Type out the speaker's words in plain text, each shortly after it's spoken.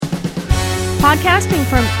Podcasting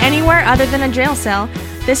from anywhere other than a jail cell,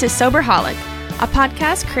 this is Soberholic, a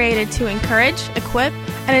podcast created to encourage, equip,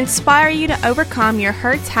 and inspire you to overcome your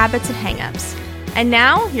hurts, habits, and hang-ups. And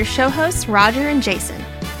now, your show hosts, Roger and Jason.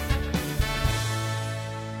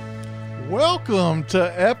 Welcome to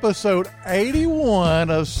episode 81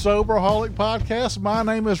 of Soberholic Podcast. My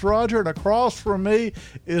name is Roger, and across from me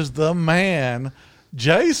is the man,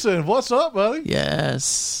 Jason. What's up, buddy?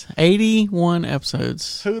 Yes, 81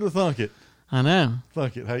 episodes. Who'd have thunk it? I know.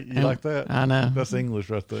 Thunk it. Hey, you like that? I know. That's English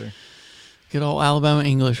right there. Good old Alabama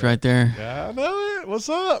English right there. I know it. What's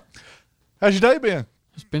up? How's your day been?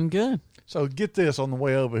 It's been good. So get this on the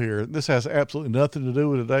way over here. This has absolutely nothing to do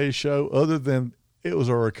with today's show other than it was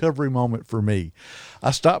a recovery moment for me.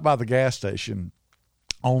 I stopped by the gas station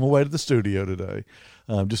on the way to the studio today,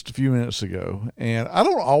 just a few minutes ago. And I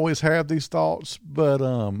don't always have these thoughts, but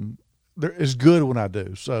it's good when I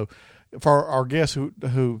do. So for our guests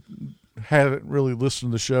who hadn't really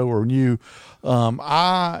listened to the show or knew,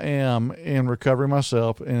 I am in recovery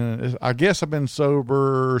myself. And I guess I've been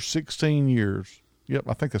sober 16 years. Yep,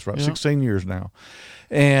 I think that's right. Yep. 16 years now.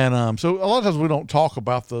 And so a lot of times we don't talk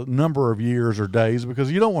about the number of years or days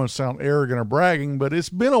because you don't want to sound arrogant or bragging, but it's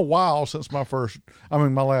been a while since my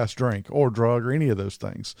last drink or drug or any of those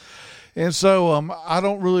things. And so I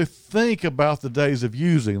don't really think about the days of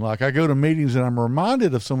using. Like I go to meetings and I'm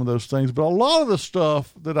reminded of some of those things, but a lot of the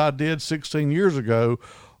stuff that I did 16 years ago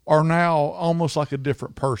are now almost like a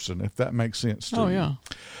different person, if that makes sense to you. Oh, yeah.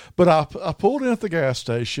 But I pulled in at the gas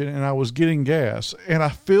station and I was getting gas and I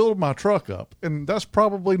filled my truck up. And that's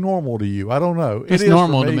probably normal to you. I don't know. It's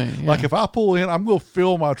normal to me. Yeah. Like if I pull in, I'm going to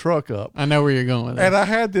fill my truck up. I know where you're going with that. And I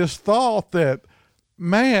had this thought that,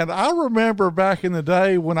 man, I remember back in the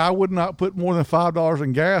day when I would not put more than $5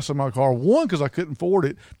 in gas in my car. One, because I couldn't afford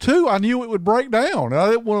it. Two, I knew it would break down. And I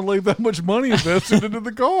didn't want to leave that much money invested into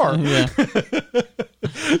the car. Yeah.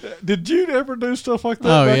 Did you ever do stuff like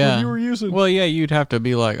that when you were using? Well, yeah, you'd have to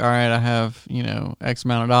be like, all right, I have, X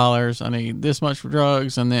amount of dollars. I need this much for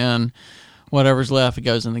drugs. And then whatever's left, it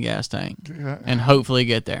goes in the gas tank and hopefully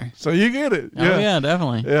get there. So you get it. Oh, yeah,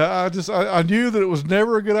 definitely. Yeah, I knew that it was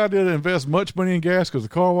never a good idea to invest much money in gas because the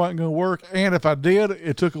car wasn't going to work. And if I did,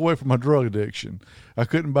 it took away from my drug addiction. I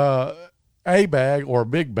couldn't buy a bag or a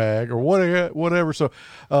big bag or whatever. So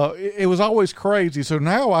it was always crazy. So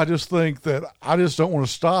now I just think that I just don't want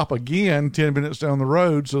to stop again 10 minutes down the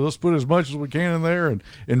road. So let's put as much as we can in there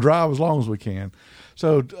and drive as long as we can.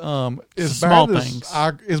 So as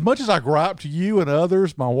much as I gripe to you and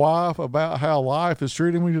others, my wife, about how life is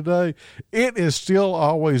treating me today, it is still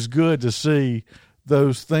always good to see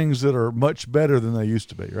those things that are much better than they used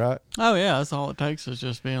to be, right? Oh, yeah. That's all it takes is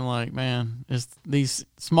just being like, man, it's these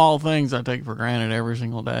small things I take for granted every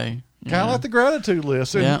single day. Kind of like the gratitude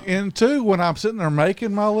list. And too, when I'm sitting there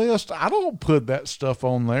making my list, I don't put that stuff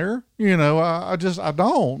on there. I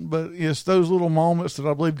don't. But it's those little moments that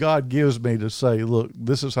I believe God gives me to say, look,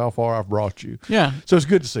 this is how far I've brought you. Yeah. So it's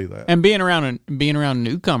good to see that. And being around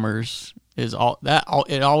newcomers is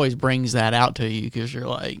it always brings that out to you because you're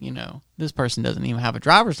like, this person doesn't even have a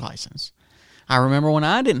driver's license. I remember when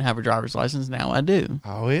I didn't have a driver's license. Now I do.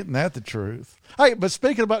 Oh, isn't that the truth? Hey, but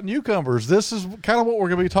speaking about newcomers, this is kind of what we're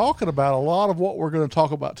going to be talking about. A lot of what we're going to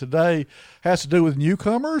talk about today has to do with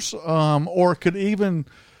newcomers, or could even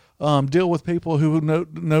deal with people who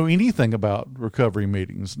know anything about recovery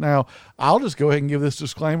meetings. Now, I'll just go ahead and give this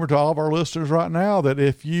disclaimer to all of our listeners right now that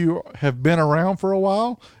if you have been around for a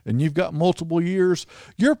while and you've got multiple years,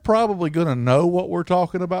 you're probably going to know what we're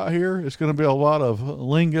talking about here. It's going to be a lot of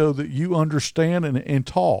lingo that you understand and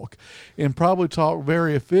talk, and probably talk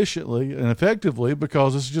very efficiently and effectively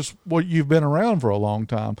because it's just what you've been around for a long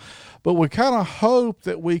time. But we kind of hope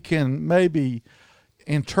that we can maybe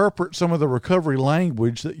interpret some of the recovery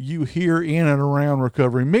language that you hear in and around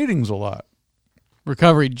recovery meetings a lot.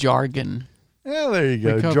 Recovery jargon. Yeah, there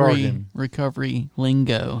you go. Jargon. Recovery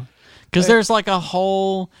lingo. Because there's like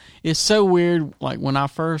it's so weird. Like when I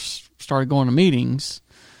first started going to meetings,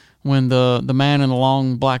 when the man in the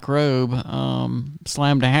long black robe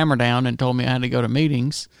slammed a hammer down and told me I had to go to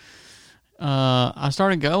meetings, I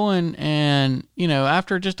started going, and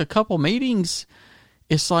after just a couple meetings,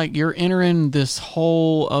 it's like you're entering this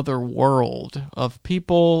whole other world of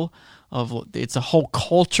people. It's a whole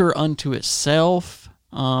culture unto itself.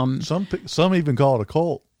 Some even call it a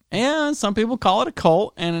cult. And some people call it a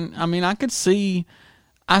cult. And I mean, I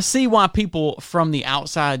see why people from the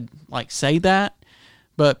outside say that,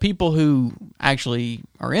 but people who actually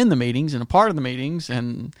are in the meetings and a part of the meetings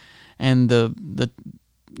and the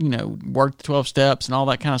worked the 12 steps and all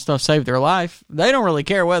that kind of stuff, saved their life, they don't really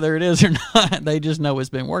care whether it is or not. They just know it's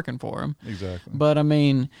been working for them. Exactly. But I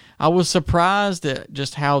mean, I was surprised at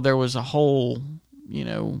just how there was a whole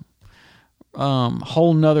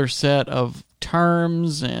nother set of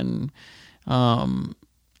terms and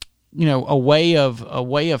a way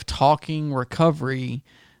of talking recovery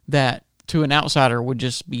that to an outsider would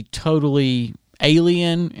just be totally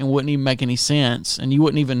alien and wouldn't even make any sense, and you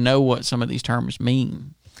wouldn't even know what some of these terms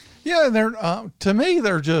mean. Yeah, and they're to me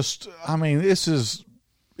they're just. I mean, this is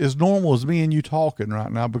as normal as me and you talking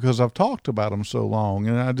right now because I've talked about them so long,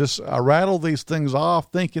 and I rattle these things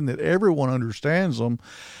off thinking that everyone understands them,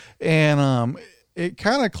 and it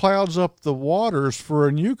kind of clouds up the waters for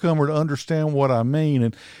a newcomer to understand what I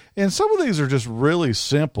mean, and some of these are just really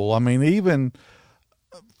simple. I mean, even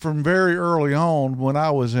from very early on when I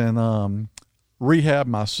was in rehab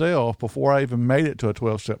myself, before I even made it to a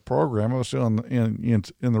 12-step program, I was still in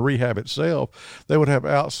the rehab itself. They would have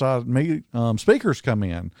outside speakers come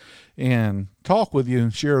in and talk with you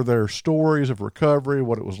and share their stories of recovery,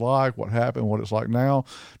 what it was like, what happened, what it's like now,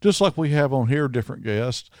 just like we have on here, different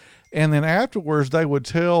guests. And then afterwards, they would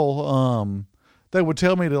tell me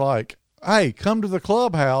to, like, hey, come to the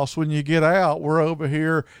clubhouse when you get out. We're over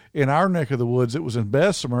here in our neck of the woods. It was in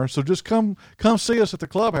Bessemer. So just come see us at the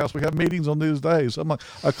clubhouse. We have meetings on these days. I'm like,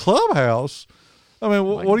 a clubhouse? I mean,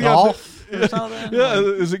 Like what do y'all golf do? or something? Yeah,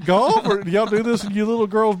 is it golf? Or do y'all do this in your little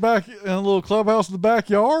girls back in a little clubhouse in the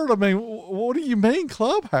backyard? I mean, what do you mean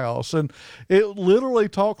clubhouse? And it literally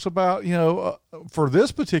talks about, for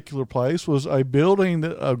this particular place was a building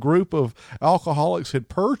that a group of alcoholics had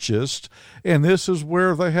purchased, and this is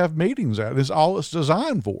where they have meetings at. It's all it's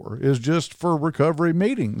designed for, is just for recovery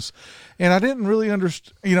meetings. And I didn't really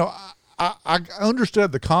understand, I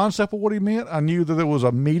understood the concept of what he meant. I knew that there was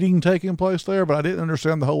a meeting taking place there, but I didn't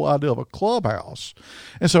understand the whole idea of a clubhouse.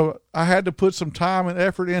 And so I had to put some time and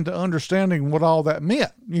effort into understanding what all that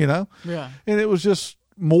meant, Yeah. And it was just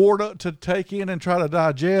more to take in and try to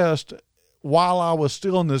digest while I was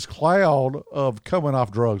still in this cloud of coming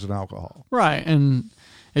off drugs and alcohol. Right. And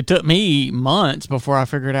it took me months before I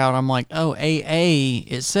figured out, I'm like, oh, AA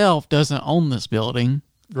itself doesn't own this building.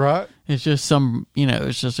 Right. It's just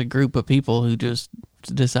it's just a group of people who just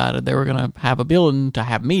decided they were going to have a building to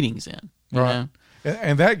have meetings in. You know?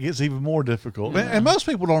 And that gets even more difficult. Yeah. And most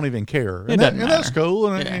people don't even care. It doesn't matter. And that's cool.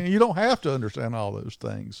 And you don't have to understand all those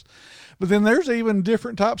things. But then there's even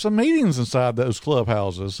different types of meetings inside those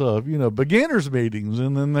clubhouses of, beginners meetings.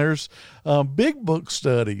 And then there's big book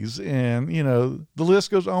studies. And, the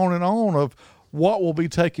list goes on and on of what will be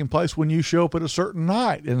taking place when you show up at a certain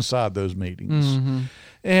night inside those meetings. Mm-hmm.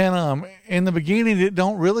 And in the beginning, it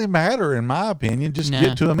don't really matter, in my opinion, just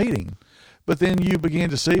get to a meeting. But then you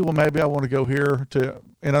begin to see, well, maybe I want to go here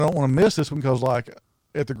and I don't want to miss this one because, like,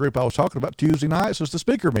 at the group I was talking about, Tuesday nights is the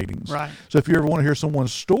speaker meetings. Right. So if you ever want to hear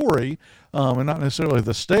someone's story, and not necessarily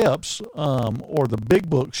the steps or the big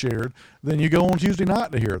book shared, then you go on Tuesday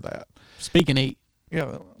night to hear that. Speak and eat.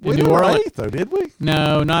 Yeah, we never ate though, did we?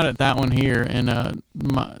 No, not at that one here. In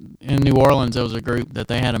New Orleans, there was a group that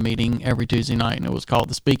they had a meeting every Tuesday night, and it was called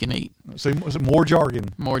the Speak and Eat. So was it more jargon?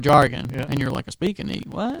 More jargon. Yeah. And you're like, a speak and eat?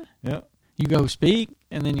 What? Yeah. You go speak,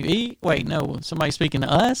 and then you eat? Wait, no, somebody speaking to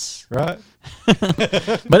us? Right.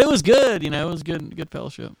 But it was good, it was good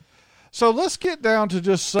fellowship. So let's get down to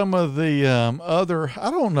just some of the other, I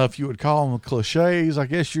don't know if you would call them cliches. I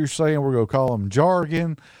guess you're saying we're going to call them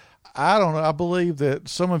jargon. I don't know. I believe that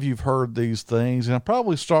some of you've heard these things, and I'll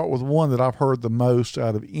probably start with one that I've heard the most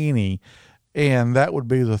out of any, and that would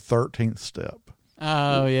be the 13th step.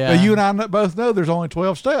 Oh, yeah. Now, you and I both know there's only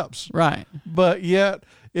 12 steps. Right. But yet,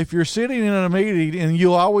 if you're sitting in a meeting, and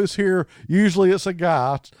you'll always hear, usually it's a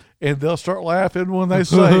guy, and they'll start laughing when they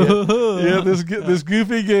say it. Yeah, this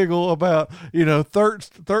goofy giggle about,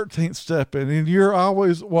 13th stepping, and you're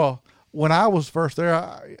always, when I was first there,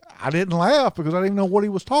 I didn't laugh because I didn't even know what he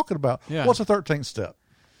was talking about. Yeah. What's the 13th step?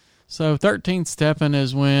 So 13th stepping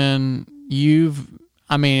is when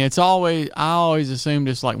I always assumed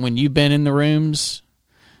it's like when you've been in the rooms,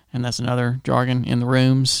 and that's another jargon, in the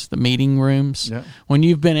rooms, the meeting rooms. Yeah. When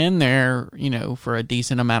you've been in there, for a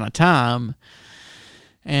decent amount of time,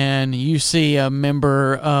 and you see a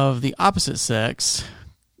member of the opposite sex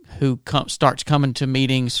who starts coming to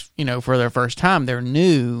meetings, for their first time, they're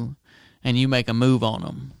new, and you make a move on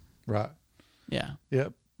them. Right. Yeah. Yeah.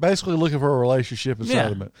 Basically looking for a relationship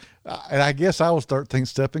inside of it. And I guess I was 13th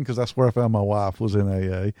stepping because that's where I found my wife was in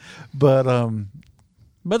AA. But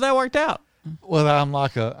that worked out. Well,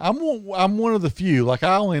 I'm one of the few. Like,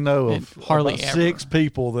 I only know of hardly about ever 6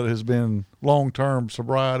 people that has been long-term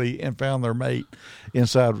sobriety and found their mate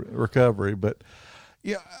inside recovery. But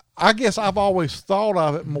Yeah, I guess I've always thought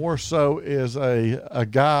of it more so as a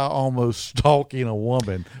guy almost stalking a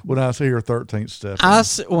woman when I hear 13th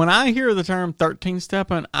stepping. When I hear the term 13th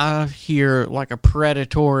stepping, I hear like a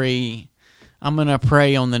predatory, I'm going to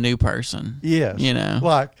prey on the new person. Yes. You know?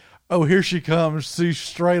 Like, oh, here she comes. She's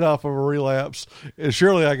straight off of a relapse. And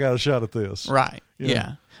surely I got a shot at this. Right.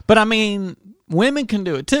 Yeah. But I mean, women can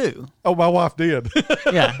do it too. Oh, my wife did.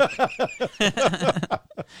 Yeah.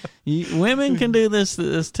 Women can do this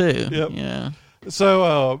too. Yep. Yeah.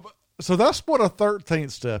 So that's what a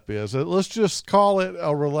 13th step is. Let's just call it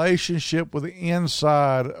a relationship with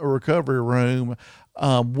inside a recovery room.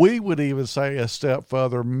 We would even say a step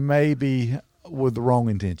further, maybe with the wrong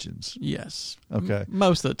intentions. Yes. Okay.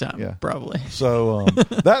 Most of the time, Yeah. probably. So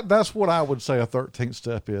that's what I would say a 13th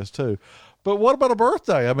step is too. But what about a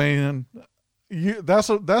birthday? I mean,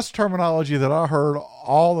 that's terminology that I heard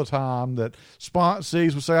all the time, that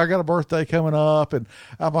sponsees would say, I got a birthday coming up. And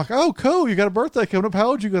I'm like, oh, cool, you got a birthday coming up. How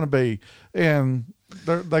old you going to be? And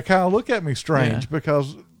they kind of look at me strange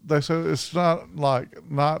because they say it's not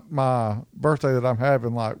my birthday that I'm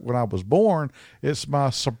having like when I was born. It's my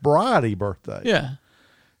sobriety birthday. Yeah.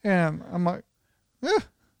 And I'm like,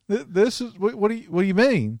 this is, what do you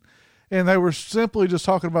mean? And they were simply just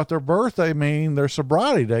talking about their birthday, meaning their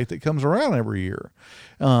sobriety date that comes around every year.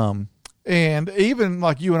 And even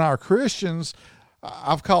like you and I are Christians,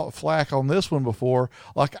 I've caught flack on this one before.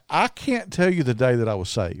 Like, I can't tell you the day that I was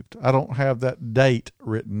saved. I don't have that date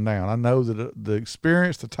written down. I know that the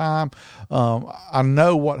experience, the time, I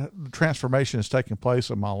know what transformation is taking place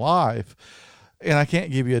in my life. And I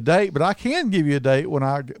can't give you a date, but I can give you a date when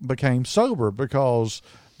I became sober, because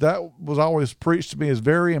that was always preached to me as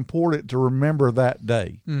very important to remember that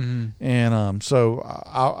day. Mm-hmm. And so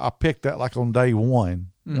I picked that like on day one,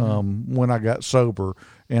 when I got sober,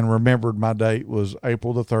 and remembered my date was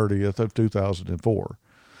April the 30th of 2004.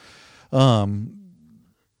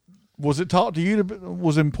 Was it taught to you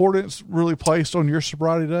was importance really placed on your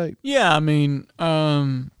sobriety date? Yeah, I mean,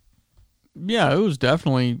 yeah, it was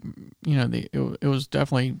definitely, it was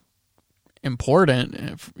definitely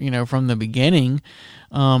important, from the beginning.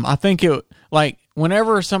 I think it, like,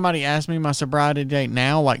 whenever somebody asks me my sobriety date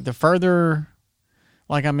now, like the further,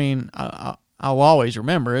 like, I mean, I'll always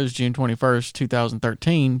remember it was June 21st,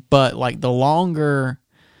 2013, but like the longer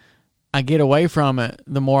I get away from it,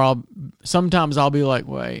 the more sometimes I'll be like,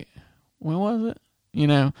 wait, when was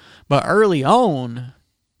it? But early on,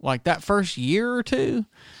 like that first year or two,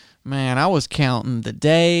 man, I was counting the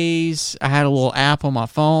days. I had a little app on my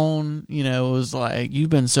phone. It was like,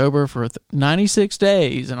 you've been sober for 96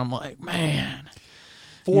 days. And I'm like, man.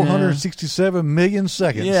 467 million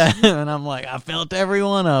seconds. Yeah. And I'm like, I felt every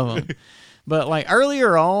one of them. But like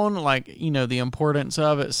earlier on, like, the importance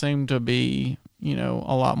of it seemed to be, a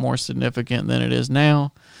lot more significant than it is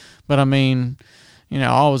now. But I mean,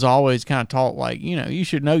 I was always kind of taught like, you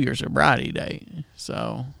should know your sobriety date.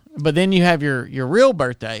 So... But then you have your real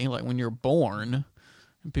birthday, like when you're born,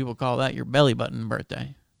 and people call that your belly button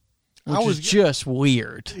birthday, which is just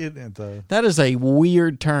weird. Isn't it, though? That is a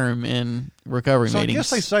weird term in recovery meetings. I guess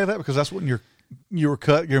they say that because that's when you were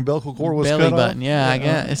cut, your umbilical cord was belly cut button. off. Yeah, I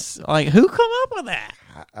guess. It's like, who come up with that?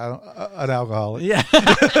 An alcoholic. Yeah.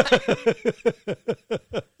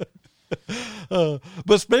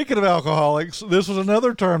 But speaking of alcoholics, this was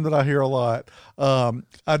another term that I hear a lot,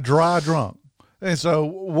 a dry drunk. And so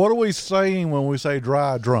what are we saying when we say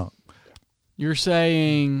dry drunk? You're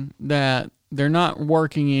saying that they're not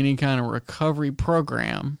working any kind of recovery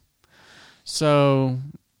program. So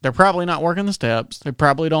they're probably not working the steps. They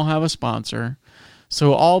probably don't have a sponsor.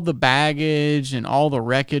 So all the baggage and all the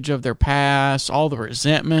wreckage of their past, all the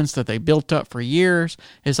resentments that they built up for years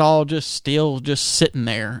is all still sitting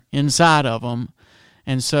there inside of them.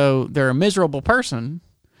 And so they're a miserable person.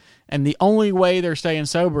 And the only way they're staying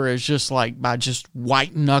sober is just like by just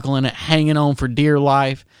white knuckling it, hanging on for dear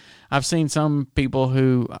life. I've seen some people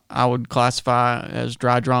who I would classify as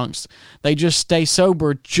dry drunks. They just stay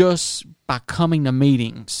sober just by coming to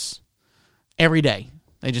meetings every day.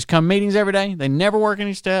 They just come to meetings every day. They never work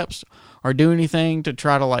any steps or do anything to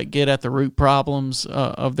try to like get at the root problems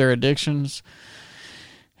of their addictions.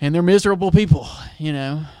 And they're miserable people,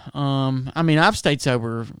 I mean, I've stayed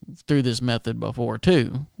sober through this method before,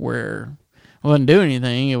 too, where I wasn't doing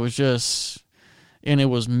anything. It was it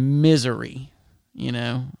was misery,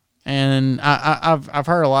 And I've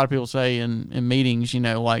heard a lot of people say in meetings,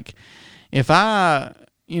 like, if I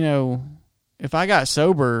got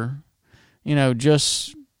sober,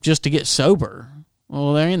 just to get sober,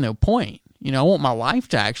 well, there ain't no point. I want my life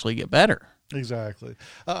to actually get better. Exactly.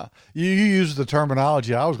 You use the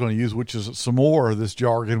terminology I was going to use, which is some more of this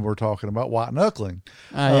jargon we're talking about, white knuckling.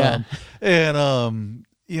 Yeah.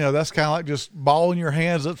 That's kind of like just balling your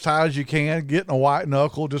hands up as tight as you can, getting a white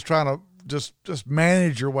knuckle, just trying to just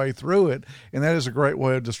manage your way through it. And that is a great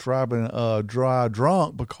way of describing a dry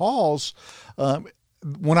drunk, because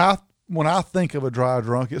when I think of a dry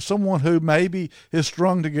drunk, it's someone who maybe is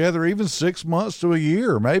strung together even 6 months to a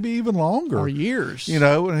year, maybe even longer. Or years. And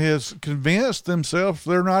has convinced themselves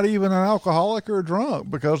they're not even an alcoholic or a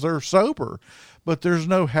drunk because they're sober. But there's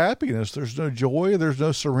no happiness, there's no joy, there's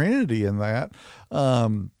no serenity in that.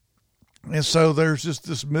 And so there's just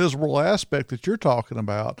this miserable aspect that you're talking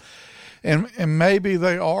about. And maybe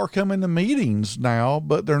they are coming to meetings now,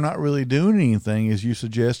 but they're not really doing anything, as you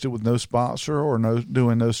suggested, with no sponsor or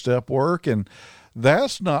doing no step work. And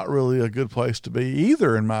that's not really a good place to be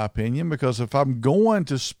either, in my opinion, because if I'm going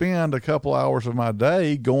to spend a couple hours of my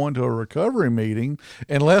day going to a recovery meeting,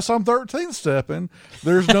 unless I'm 13 stepping,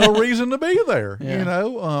 there's no reason to be there. Yeah.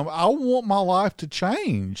 I want my life to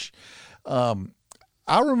change. I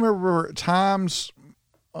remember times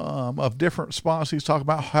of different sponsors talk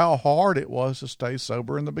about how hard it was to stay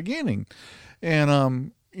sober in the beginning.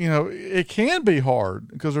 And, it can be hard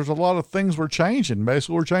because there's a lot of things we're changing.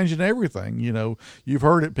 Basically, we're changing everything. You've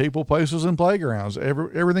heard it, people, places, and playgrounds.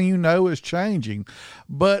 Everything is changing.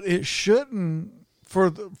 But it shouldn't,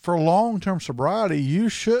 for long-term sobriety, you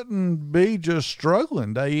shouldn't be just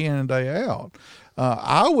struggling day in and day out.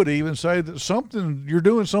 I would even say that you're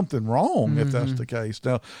doing something wrong if that's the case.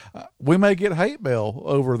 Now, we may get hate mail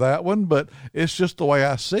over that one, but it's just the way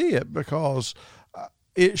I see it, because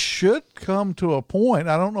it should come to a point.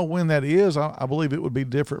 I don't know when that is. I believe it would be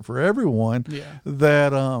different for everyone. Yeah.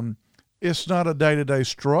 That it's not a day-to-day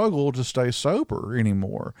struggle to stay sober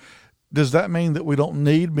anymore. Does that mean that we don't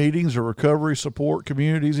need meetings or recovery support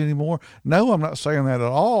communities anymore? No, I'm not saying that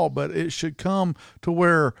at all, but it should come to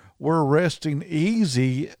where we're resting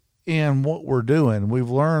easy in what we're doing. We've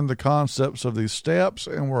learned the concepts of these steps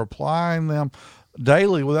and we're applying them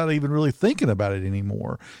daily without even really thinking about it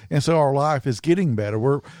anymore. And so our life is getting better.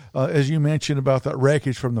 We're, as you mentioned about that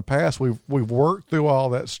wreckage from the past, we've worked through all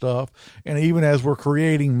that stuff. And even as we're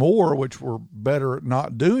creating more, which we're better at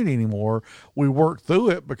not doing anymore, we work through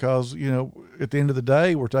it because, at the end of the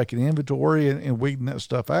day, we're taking inventory and weeding that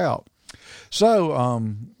stuff out. So,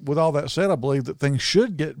 with all that said, I believe that things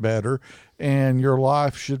should get better and your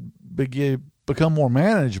life should become more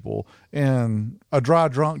manageable. And a dry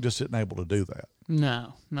drunk just isn't able to do that.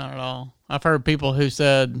 No, not at all. I've heard people who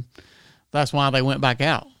said that's why they went back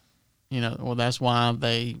out. That's why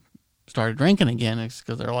they started drinking again. It's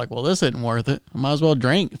because they're like, well, this isn't worth it. I might as well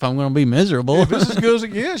drink if I'm going to be miserable. If it's as good as it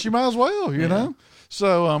gets, you might as well, you know?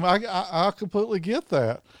 So I completely get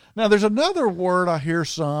that. Now, there's another word I hear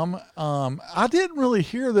some. I didn't really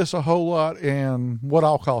hear this a whole lot in what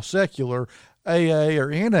I'll call secular AA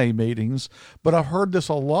or NA meetings, but I've heard this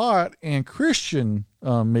a lot in Christian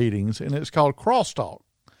meetings, and it's called crosstalk.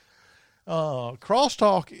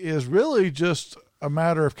 Crosstalk is really just a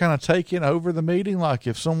matter of kind of taking over the meeting. Like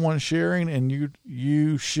if someone's sharing and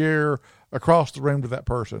you share across the room to that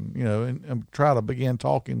person, and try to begin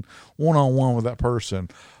talking one-on-one with that person,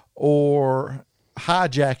 or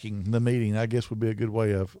hijacking the meeting, I guess would be a good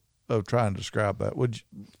way of trying to describe that. Would you?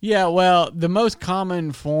 Yeah, well, the most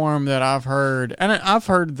common form that I've heard, and I've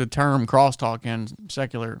heard the term crosstalk in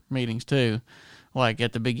secular meetings too. Like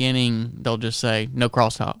at the beginning, they'll just say no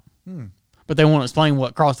crosstalk, but they won't explain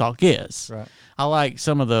what crosstalk is. Right. I like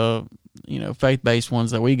some of the faith-based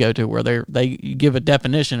ones that we go to where they give a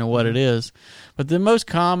definition of what it is. But the most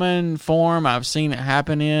common form I've seen it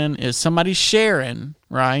happen in is somebody sharing,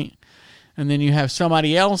 right? And then you have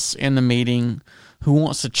somebody else in the meeting who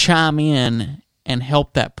wants to chime in and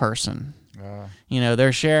help that person.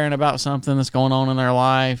 They're sharing about something that's going on in their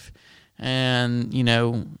life, and,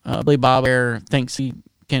 I believe Bob Bear thinks he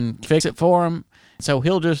can fix it for them, so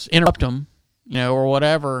he'll just interrupt them, or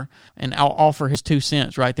whatever, and I'll offer his 2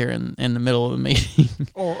 cents right there in the middle of the meeting.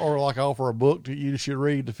 or like offer a book that you should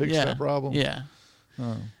read to fix that problem. Yeah.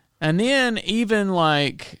 And then even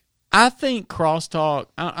like, I think crosstalk,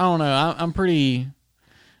 I don't know, I'm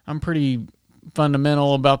pretty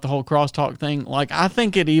fundamental about the whole crosstalk thing. Like, I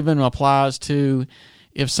think it even applies to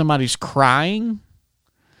if somebody's crying,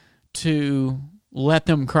 to let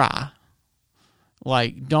them cry.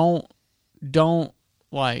 Like, don't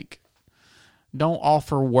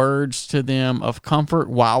offer words to them of comfort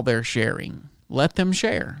while they're sharing. Let them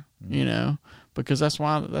share, because that's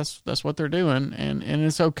what they're doing, and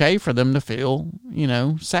it's okay for them to feel,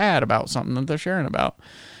 sad about something that they're sharing about.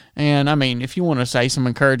 And I mean, if you want to say some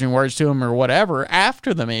encouraging words to them or whatever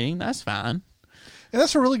after the meeting, that's fine. And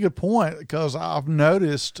that's a really good point, because I've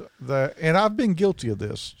noticed that, and I've been guilty of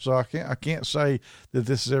this, so I can't say that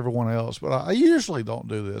this is everyone else, but I usually don't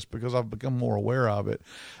do this because I've become more aware of it.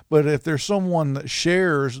 But if there's someone that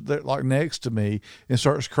shares that, like next to me, and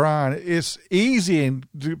starts crying, it's easy and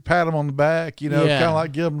to pat them on the back, kind of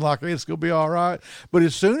like give them like, hey, it's gonna be all right. But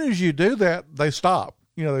as soon as you do that, they stop.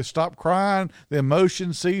 They stop crying. The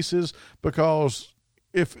emotion ceases, because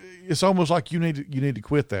if it's almost like you need to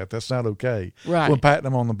quit that. That's not okay. Right. When patting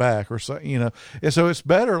them on the back or so, And so it's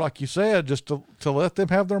better, like you said, just to let them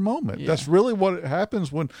have their moment. Yeah. That's really what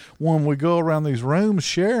happens when we go around these rooms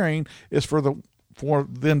sharing, is for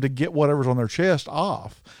them to get whatever's on their chest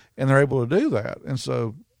off, and they're able to do that. And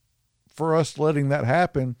so for us letting that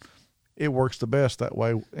happen, it works the best that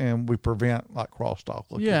way, and we prevent like crosstalk,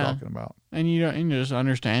 like you're talking about. And you just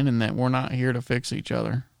understanding that we're not here to fix each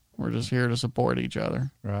other. We're just here to support each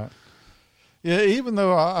other. Right. Yeah, even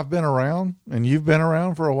though I've been around and you've been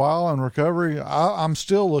around for a while in recovery, I'm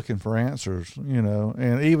still looking for answers,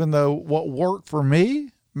 and even though what worked for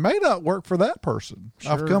me may not work for that person.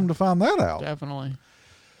 Sure. I've come to find that out. Definitely.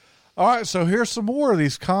 All right, so here's some more of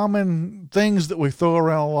these common things that we throw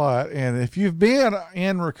around a lot. And if you've been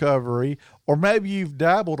in recovery, or maybe you've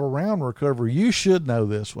dabbled around recovery, you should know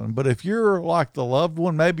this one. But if you're like the loved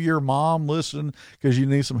one, maybe your mom listening because you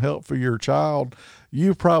need some help for your child,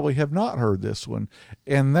 you probably have not heard this one.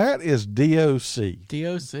 And that is DOC.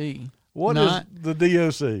 DOC. What is the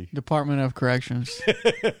DOC? Department of Corrections.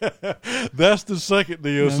 That's the second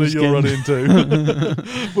DOC you'll run into.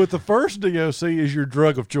 But the first DOC is your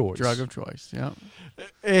drug of choice. Drug of choice, yeah.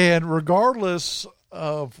 And regardless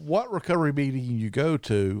of what recovery meeting you go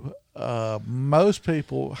to, most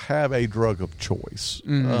people have a drug of choice.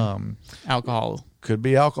 Mm-hmm. Alcohol. Could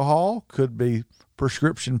be alcohol, could be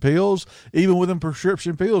prescription pills. Even within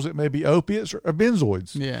prescription pills, it may be opiates or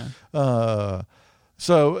benzoids. Yeah.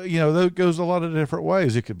 So, that goes a lot of different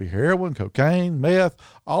ways. It could be heroin, cocaine, meth.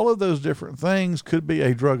 All of those different things could be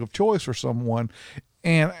a drug of choice for someone.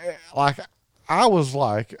 And I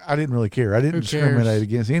didn't really care. I didn't discriminate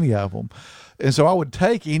against any of them. And so I would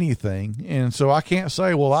take anything. And so I can't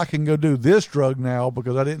say, well, I can go do this drug now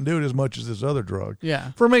because I didn't do it as much as this other drug.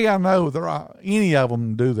 Yeah. For me, I know any of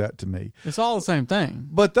them do that to me. It's all the same thing.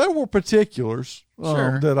 But there were particulars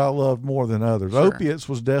Sure. that I loved more than others. Sure. Opiates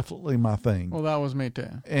was definitely my thing. Well, that was me too.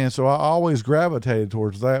 And so I always gravitated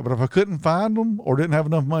towards that. But if I couldn't find them or didn't have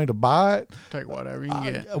enough money to buy it, take whatever you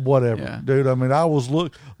can get. Whatever, Yeah. dude. I mean, I was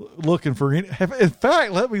looking for any. In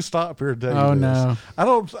fact, let me stop here and tell you this. No.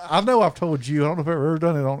 I know I've told you. I don't know if I've ever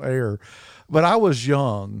done it on air, but I was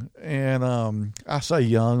young, and I say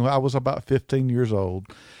young. I was about 15 years old,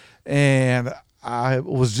 and I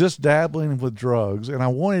was just dabbling with drugs, and I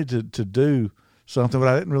wanted to do something, but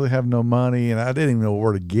I didn't really have no money, and I didn't even know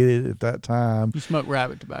where to get it at that time. You smoked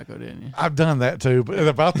rabbit tobacco, didn't you? I've done that too, but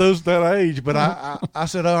about that age. But I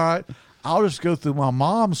said, all right, I'll just go through my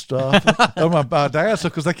mom's stuff or my dad's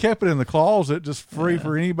stuff, because they kept it in the closet, just free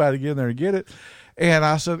for anybody to get in there and get it. And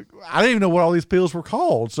I said, I didn't even know what all these pills were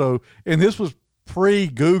called. So, and this was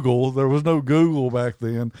pre-Google. There was no Google back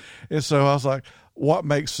then. And so I was like, what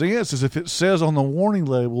makes sense is if it says on the warning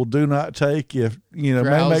label, do not take if,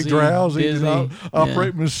 may make drowsy, dizzy,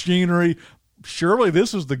 operate machinery. Surely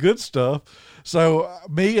this is the good stuff. So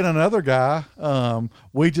me and another guy,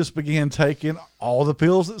 we just began taking all the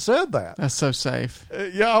pills that said that. That's so safe.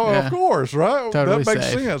 Of course, right? Totally that makes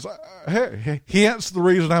safe. sense. Hence the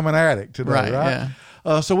reason I'm an addict today, right?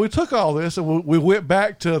 Yeah. So we took all this and we went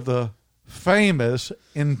back to the famous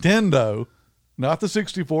Nintendo. Not the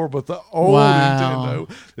 64, but the old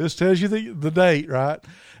Nintendo. This tells you the date, right?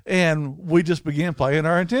 And we just began playing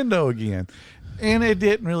our Nintendo again. And it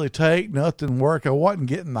didn't really take, nothing worked. I wasn't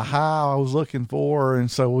getting the high I was looking for. And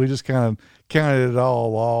so we just kind of counted it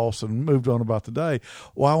all loss and moved on about the day.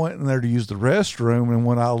 Well, I went in there to use the restroom. And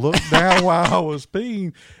when I looked down while I was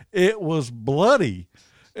peeing, it was bloody.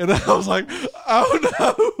 And I was like, oh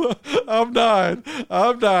no, I'm dying. And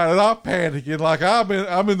I'm panicking. Like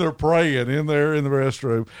I'm in there praying in there in the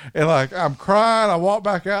restroom. And like, I'm crying. I walked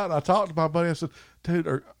back out and I talked to my buddy. I said,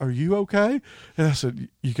 dude, are you okay? And I said,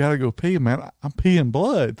 you got to go pee, man. I'm peeing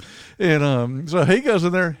blood. And so he goes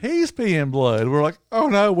in there, he's peeing blood. We're like, oh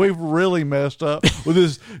no, we've really messed up with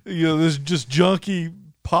this, this just junky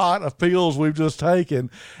pot of pills we've just taken.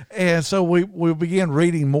 And so we began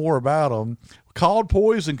reading more about them. called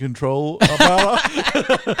poison control about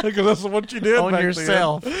because that's what you did On back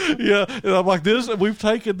yourself. then. Yeah, and I'm like, we've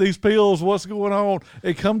taken these pills. What's going on?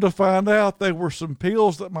 And come to find out, they were some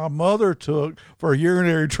pills that my mother took for a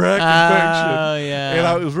urinary tract infection. Oh,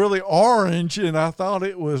 yeah. And it was really orange, and I thought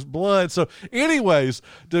it was blood. So, anyways,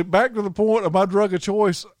 back to the point of my drug of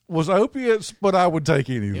choice was opiates, but I would take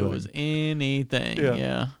anything. It was anything. Yeah.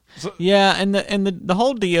 Yeah. So- Yeah, and the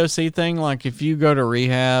whole DOC thing, like if you go to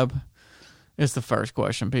rehab, it's the first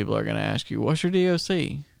question people are going to ask you, what's your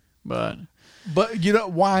DOC? But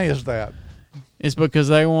why is that? it's because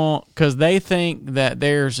they think that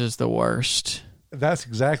theirs is the worst. That's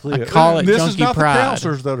exactly I it. call it This is junkie not pride. the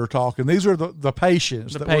counselors that are talking. These are the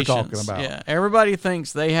patients that we're talking Patients, about. yeah. Everybody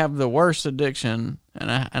thinks they have the worst addiction,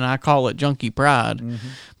 and I call it junkie pride. Mm-hmm.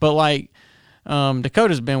 But like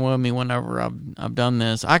Dakota's been with me whenever I've done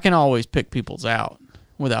this. I can always pick people's out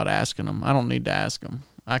without asking them. I don't need to ask them.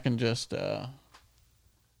 I can just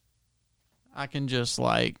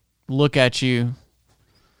like look at you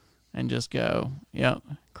and just go, yep,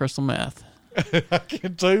 crystal meth. I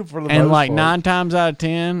can too for the And most like part. 9 times out of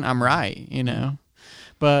 10, I'm right,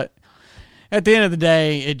 But at the end of the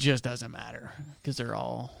day, it just doesn't matter because they're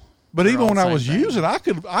all. But they're even all when the I same was thing. using,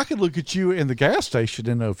 I could look at you in the gas station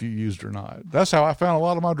and know if you used or not. That's how I found a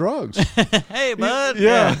lot of my drugs. Hey, bud.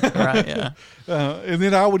 Yeah. Right. Yeah. And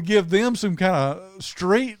then I would give them some kind of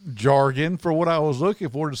street jargon for what I was looking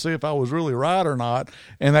for to see if I was really right or not,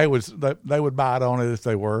 and they would bite on it if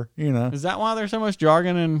they were. Is that why there's so much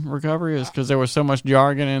jargon in recovery? Is because there was so much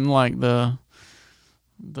jargon in like the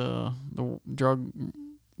drug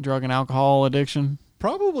and alcohol addiction?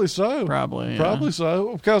 Probably so. Probably. Yeah. Probably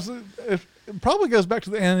so, because it probably goes back to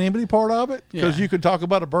the anonymity part of it, because Yeah. you could talk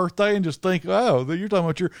about a birthday and just think, oh, you're talking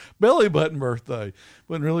about your belly button birthday,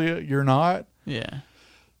 but really you're not. Yeah.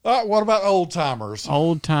 What about old timers?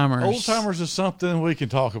 Old timers. Old timers is something we can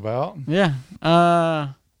talk about. Yeah.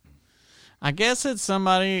 I guess it's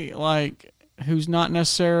somebody like who's not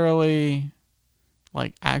necessarily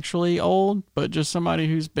like actually old, but just somebody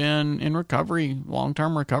who's been in recovery,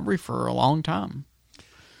 long-term recovery for a long time.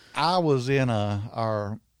 I was in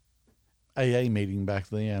our AA meeting back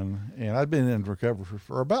then, and I'd been in recovery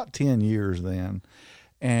for about 10 years then.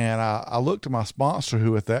 And I looked at my sponsor,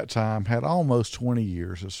 who at that time had almost 20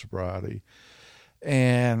 years of sobriety.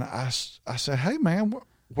 And I said, hey, man,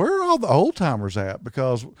 where are all the old timers at?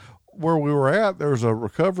 Because where we were at, there was a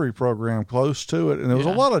recovery program close to it, and there was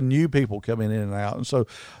a lot of new people coming in and out. And so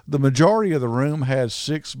the majority of the room had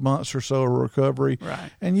 6 months or so of recovery.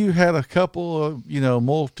 Right. And you had a couple of,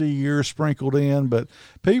 multi-years sprinkled in, but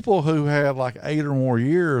people who had like 8 or more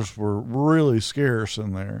years were really scarce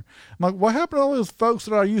in there. I'm like, what happened to all those folks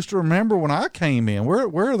that I used to remember when I came in? Where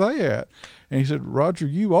are they at? And he said, Roger,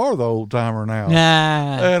 you are the old timer now.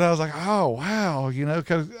 Nah. And I was like, oh, wow,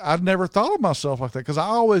 because I'd never thought of myself like that, because I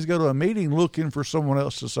always go to a meeting looking for someone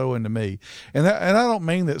else to sew into me. And I don't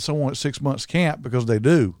mean that someone at 6 months can't, because they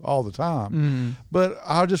do all the time. Mm-hmm. But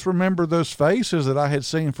I just remember those faces that I had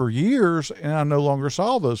seen for years, and I no longer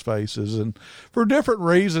saw those faces. And for different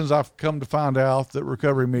reasons, I've come to find out that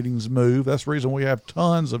recovery meetings move. That's the reason we have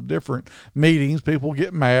tons of different meetings. People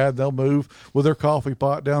get mad. They'll move with their coffee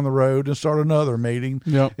pot down the road and start another meeting.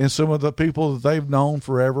 Yep. And some of the people that they've known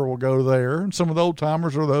forever will go there, and some of the old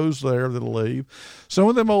timers are those there that'll leave. Some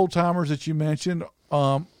of them old timers that you mentioned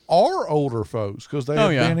are older folks, because they have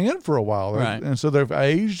been in for a while, Right. and so they've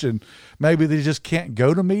aged, and maybe they just can't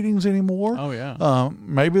go to meetings anymore. Oh, yeah.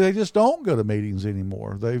 Maybe they just don't go to meetings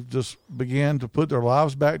anymore. They've just began to put their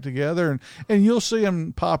lives back together, and you'll see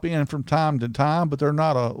them pop in from time to time, but they're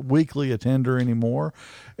not a weekly attender anymore.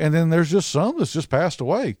 And then there's just some that's just passed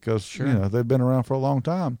away, because they've been around for a long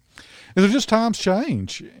time. And they're just times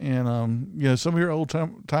change, and some of your old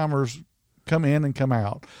timers come in and come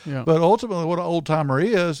out. Yeah. But ultimately, what an old timer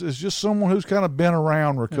is just someone who's kind of been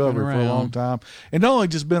around recovery for a long time, and not only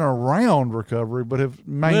just been around recovery, but have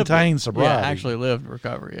maintained sobriety. Yeah, actually lived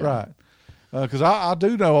recovery. Yeah. Right. Because I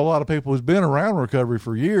do know a lot of people who's been around recovery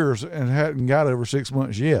for years and hadn't got over 6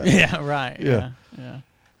 months yet. Yeah, right. Yeah. Yeah.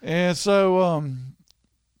 And so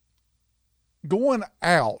going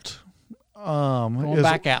out. Going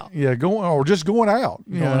back out. Yeah, going out. Going out.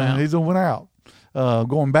 He's going out.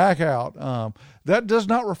 Going back out. That does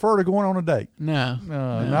not refer to going on a date. No.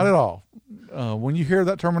 Not at all. When you hear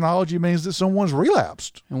that terminology, it means that someone's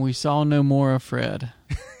relapsed. And we saw no more of Fred.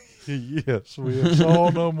 Yes, we saw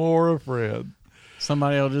no more of Fred.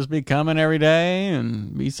 Somebody will just be coming every day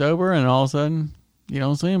and be sober, and all of a sudden you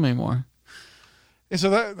don't see him anymore. And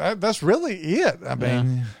so that's really it. I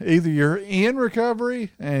mean, either you're in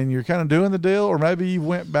recovery and you're kind of doing the deal, or maybe you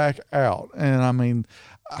went back out. And I mean,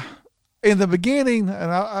 in the beginning,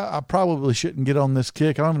 and I probably shouldn't get on this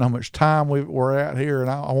kick. I don't even know how much time we're at here, and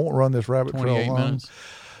I won't run this rabbit trail 28 long. minutes.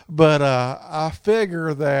 But I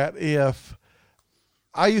figure that if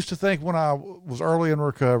I used to think when I was early in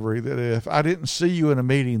recovery that if I didn't see you in a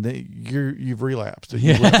meeting that you've relapsed and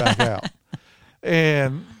you went back out,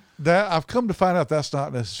 and that I've come to find out that's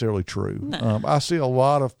not necessarily true. No. I see a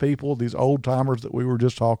lot of people, these old timers that we were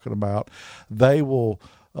just talking about, they will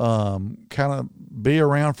kind of be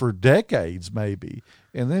around for decades maybe,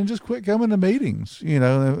 and then just quit coming to meetings.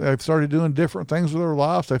 They've started doing different things with their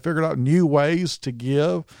lives. They figured out new ways to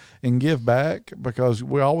give and give back, because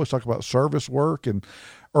we always talk about service work, and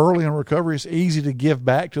early in recovery, it's easy to give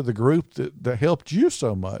back to the group that helped you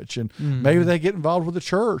so much. And maybe they get involved with the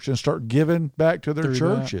church and start giving back to their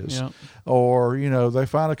churches. Yep. Or, they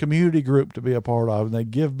find a community group to be a part of and they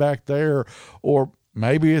give back there. Or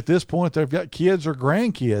maybe at this point they've got kids or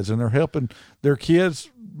grandkids and they're helping their kids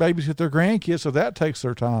babysit their grandkids, so that takes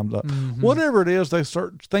their time. Whatever it is,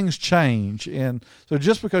 things change. And so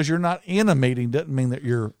just because you're not in a meeting doesn't mean that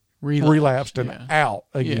you're relapsed and out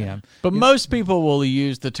again. Yeah. But most people will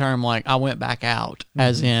use the term like, I went back out,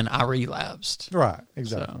 as in I relapsed. Right,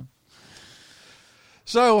 exactly.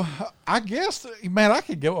 So I guess, man, I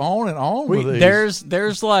could go on and on with these.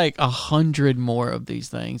 There's like 100 more of these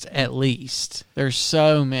things, at least. There's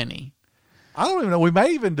so many. I don't even know. We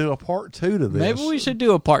may even do a part 2 to this. Maybe we should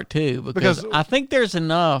do a part 2 because I think there's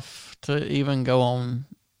enough to even go on.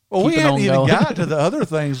 Well, we haven't even got to the other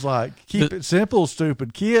things like Keep It Simple,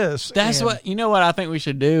 Stupid Kiss. That's what I think we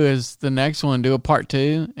should do is the next one, do a part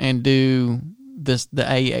 2 and do the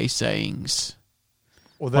AA sayings.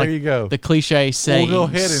 Well, there you go. The cliche sayings. We'll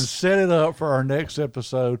go ahead and set it up for our next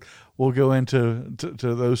episode. We'll go into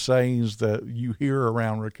to those sayings that you hear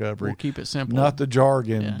around recovery. We'll keep it simple. Not the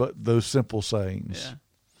jargon, but those simple sayings. Yeah.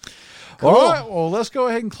 Cool. All right, well, let's go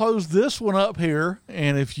ahead and close this one up here.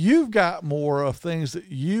 And if you've got more of things that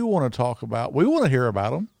you want to talk about, we want to hear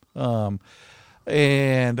about them.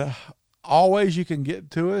 And always you can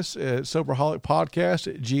get to us at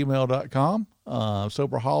soberholicpodcast@gmail.com.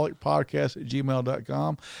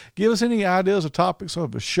 soberholicpodcast@gmail.com. Give us any ideas of topics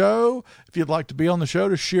of the show. If you'd like to be on the show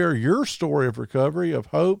to share your story of recovery, of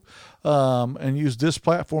hope, and use this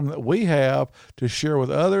platform that we have to share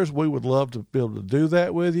with others, we would love to be able to do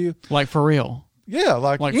that with you. Like for real. Yeah,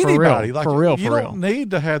 like anybody. Like you don't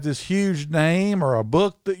need to have this huge name or a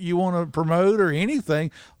book that you want to promote or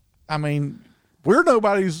anything. I mean, we're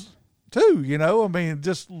nobody's too, I mean,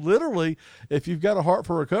 just literally, if you've got a heart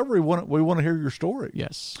for recovery, we want to hear your story.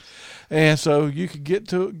 Yes. And so you could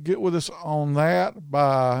get with us on that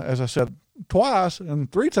by, as I said, twice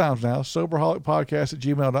and 3 times now,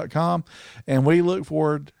 soberholicpodcast@gmail.com. And we look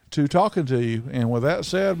forward to talking to you. And with that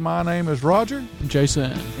said, my name is Roger.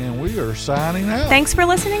 Jason. And we are signing out. Thanks for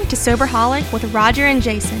listening to Soberholic with Roger and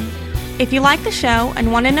Jason. If you like the show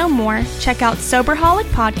and want to know more, check out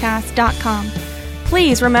soberholicpodcast.com.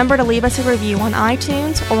 Please remember to leave us a review on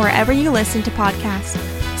iTunes or wherever you listen to podcasts.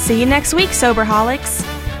 See you next week, Soberholics.